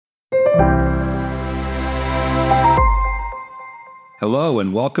Hello,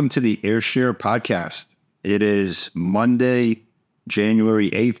 and welcome to the Ayrshare podcast. It is Monday, January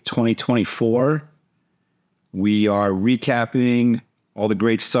 8th, 2024. We are recapping all the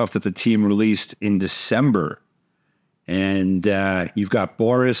great stuff that the team released in December. And you've got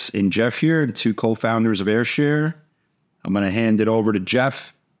Boris and Jeff here, the two co-founders of Ayrshare. I'm going to hand it over to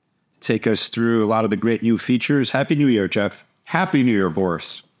Jeff to take us through a lot of the great new features. Happy New Year, Jeff. Happy New Year,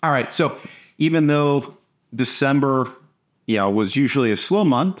 Boris. All right, so even though December was usually a slow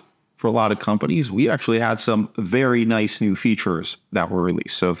month for a lot of companies, we actually had some very nice new features that were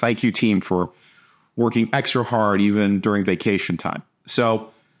released. So thank you, team, for working extra hard even during vacation time.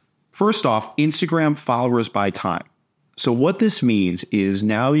 So first off, Instagram followers by time. So what this means is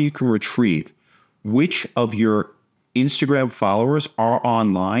now you can retrieve which of your Instagram followers are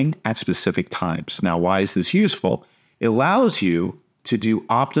online at specific times. Now, why is this useful? It allows you to do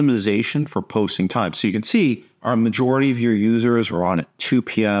optimization for posting time. So you can see our majority of your users are on at 2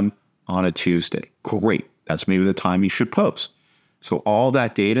 p.m. on a Tuesday. Great. That's maybe the time you should post. So all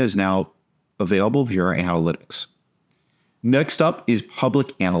that data is now available via analytics. Next up is public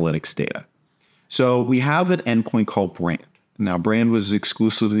analytics data. So we have an endpoint called Brand. Now, Brand was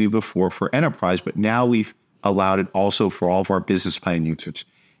exclusively before for enterprise, but now we've allowed it also for all of our business plan users.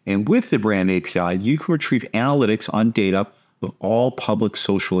 And with the Brand API, you can retrieve analytics on data of all public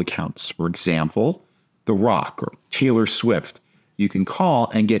social accounts. For example, The Rock or Taylor Swift. You can call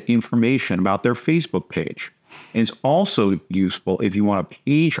and get information about their Facebook page. And it's also useful if you want a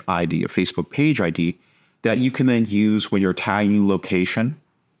page ID, a Facebook page ID, that you can then use when you're tagging location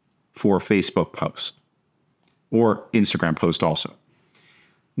for a Facebook post or Instagram post also.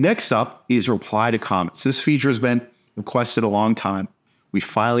 Next up is reply to comments. This feature has been requested a long time. We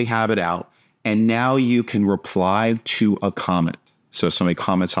finally have it out. And now you can reply to a comment. So if somebody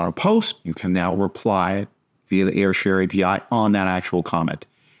comments on a post, you can now reply via the Ayrshare API on that actual comment.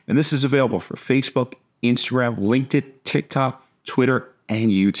 And this is available for Facebook, Instagram, LinkedIn, TikTok, Twitter, and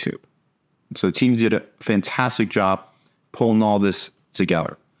YouTube. So the team did a fantastic job pulling all this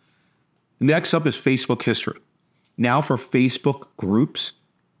together. Next up is Facebook history. Now for Facebook groups,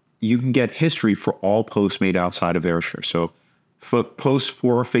 you can get history for all posts made outside of Ayrshare. So for posts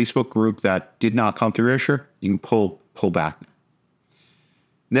for a Facebook group that did not come through Ayrshare, you can pull back.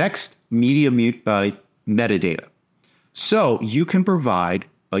 Next, media metadata. So you can provide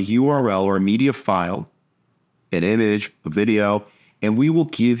a URL or a media file, an image, a video, and we will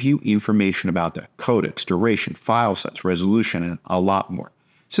give you information about that: codecs, duration, file size, resolution, and a lot more.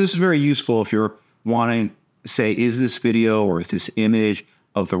 So this is very useful if you're wanting to say, is this video or is this image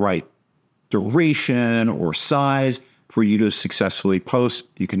of the right duration or size for you to successfully post?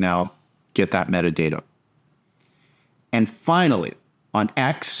 You can now get that metadata. And finally, on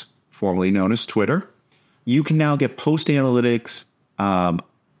X, formerly known as Twitter, you can now get post analytics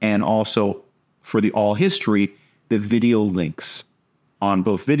and also for the all history, the video links on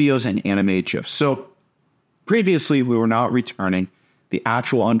both videos and animated GIFs. So previously, we were not returning the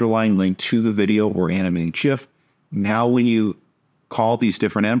actual underlying link to the video or animated GIF. Now, when you call these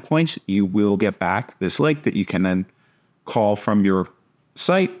different endpoints, you will get back this link that you can then call from your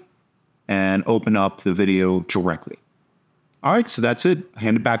site and open up the video directly. All right, so that's it.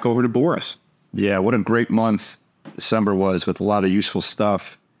 Hand it back over to Boris. Yeah, what a great month December was with a lot of useful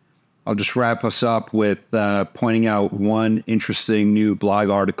stuff. I'll just wrap us up with pointing out one interesting new blog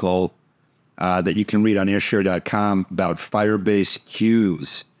article that you can read on ayrshare.com about Firebase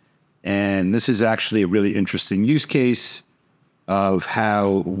queues. And this is actually a really interesting use case of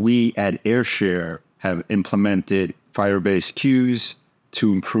how we at Ayrshare have implemented Firebase queues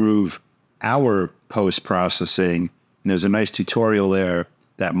to improve our post-processing. And there's a nice tutorial there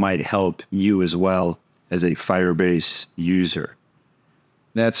that might help you as well as a Firebase user.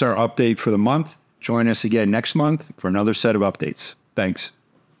 That's our update for the month. Join us again next month for another set of updates. Thanks.